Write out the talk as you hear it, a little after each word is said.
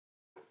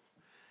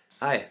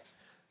Hi,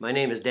 my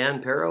name is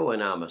Dan Perro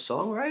and I'm a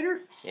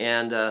songwriter,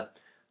 and I'd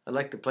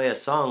like to play a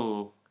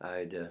song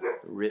I'd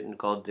written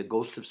called The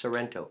Ghost of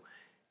Sorrento.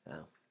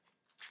 Uh,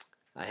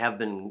 I have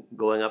been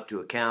going up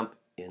to a camp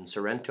in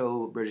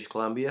Sorrento, British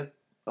Columbia,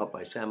 up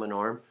by Salmon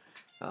Arm,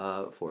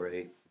 for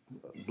a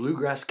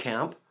bluegrass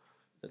camp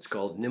that's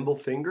called Nimble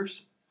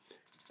Fingers,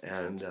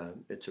 and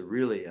it's a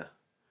really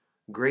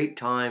great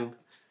time,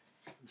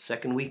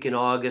 second week in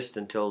August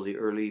until the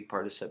early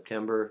part of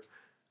September.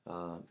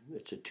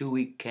 It's a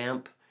 2-week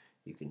camp.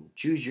 You can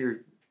choose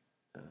your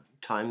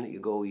time that you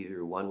go,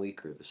 either 1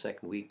 week or the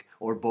second week,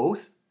 or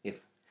both,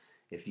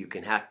 if you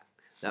can hack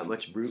that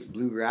much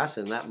bluegrass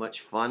and that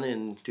much fun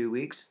in 2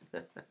 weeks.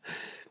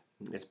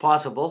 It's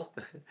possible.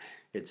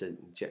 It's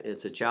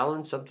a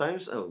challenge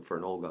sometimes. Oh, for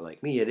an old guy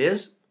like me, it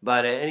is.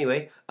 But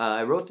anyway,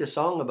 I wrote this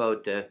song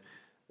about the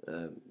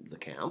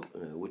camp,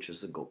 which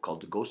is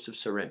called The Ghost of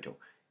Sorrento,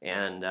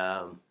 and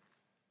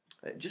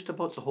just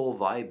about the whole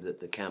vibe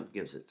that the camp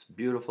gives. It's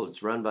beautiful.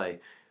 It's run by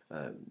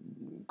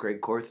Greg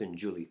Korth and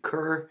Julie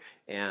Kerr,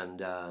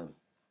 and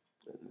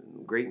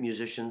great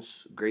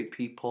musicians, great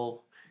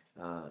people.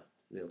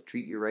 They'll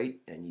treat you right,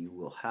 and you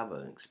will have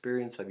an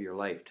experience of your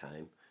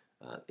lifetime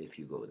if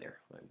you go there.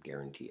 I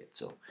guarantee it.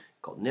 So,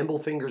 called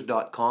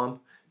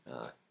nimblefingers.com.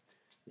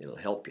 It'll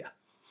help you.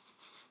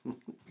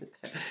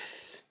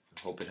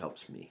 Hope it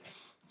helps me.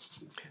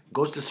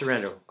 Ghost of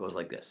Sorrento goes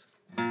like this.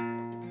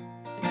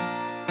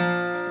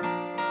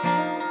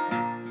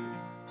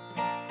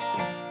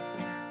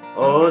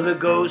 Oh, the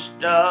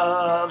ghost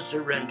of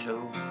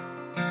Sorrento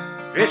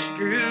drifts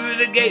through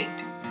the gate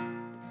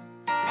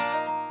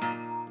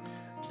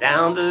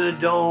down to the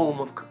dome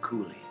of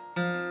Kukuli,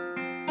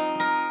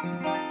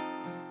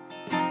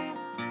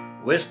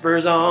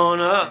 whispers on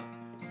up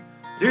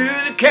through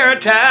the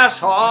Caritas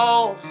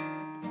halls,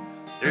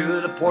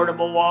 through the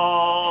portable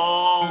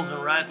walls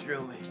and right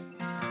through me.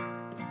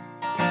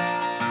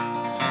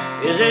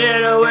 Is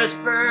it a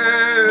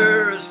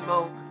whisper of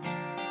smoke?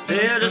 Is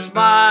it a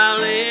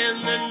smile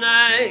in the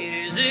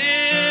night? Is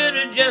it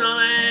a gentle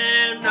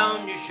hand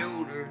on your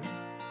shoulder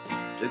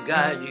to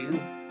guide you?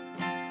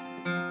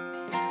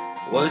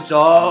 Well, it's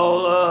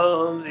all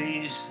of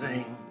these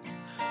things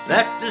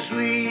that the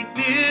sweet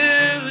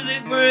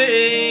music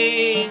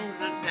brings,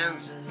 that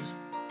dances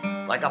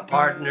like a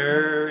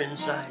partner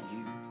inside you.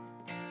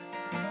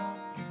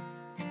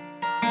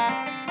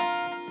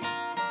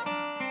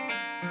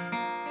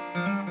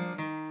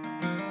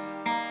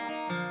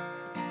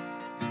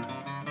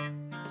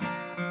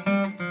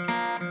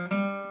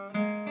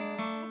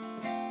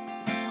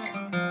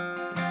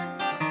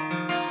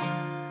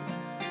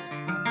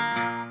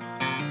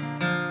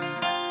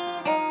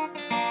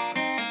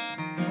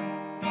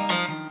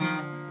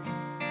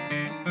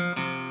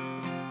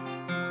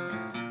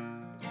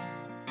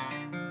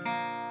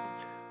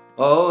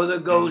 Oh, the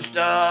ghost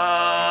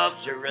of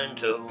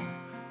Sorrento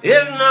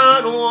is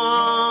not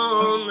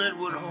one that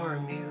would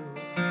harm you.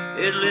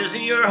 It lives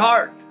in your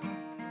heart.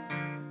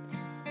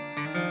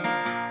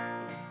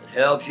 It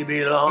helps you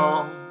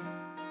belong.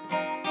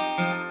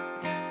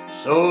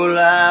 So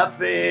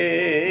laugh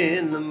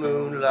in the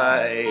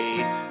moonlight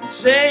and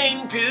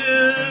sing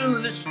to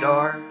the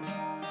stars.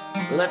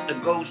 Let the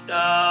ghost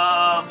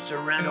of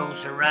Sorrento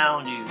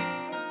surround you.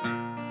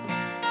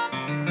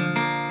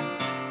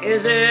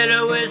 Is it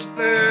a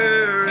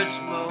whisper of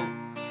smoke?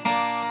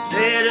 Is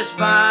it a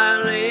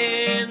smile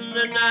in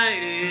the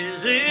night?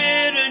 Is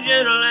it a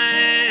gentle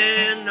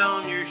hand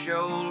on your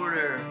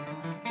shoulder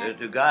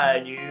to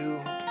guide you?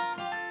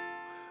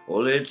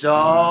 Well, it's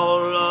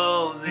all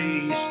of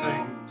these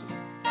things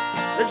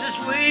that the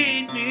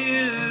sweet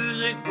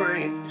music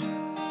brings,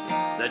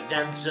 that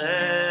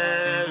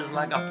dances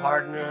like a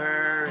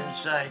partner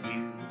inside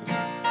you.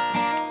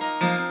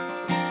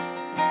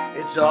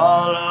 It's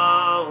all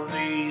of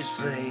these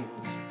things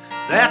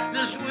that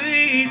the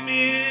sweet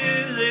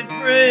music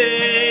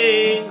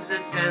brings,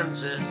 that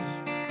dances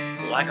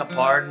like a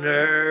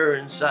partner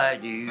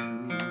inside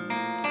you.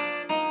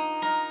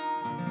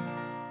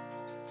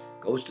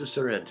 Ghost of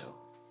Sorrento.